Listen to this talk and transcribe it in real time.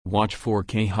Watch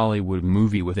 4K Hollywood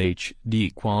movie with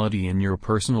HD quality in your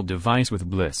personal device with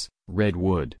Bliss,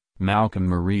 Redwood, Malcolm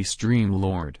Marie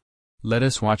Streamlord. Let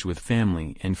us watch with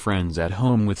family and friends at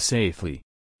home with safely.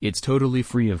 It's totally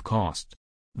free of cost.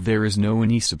 There is no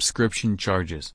any subscription charges.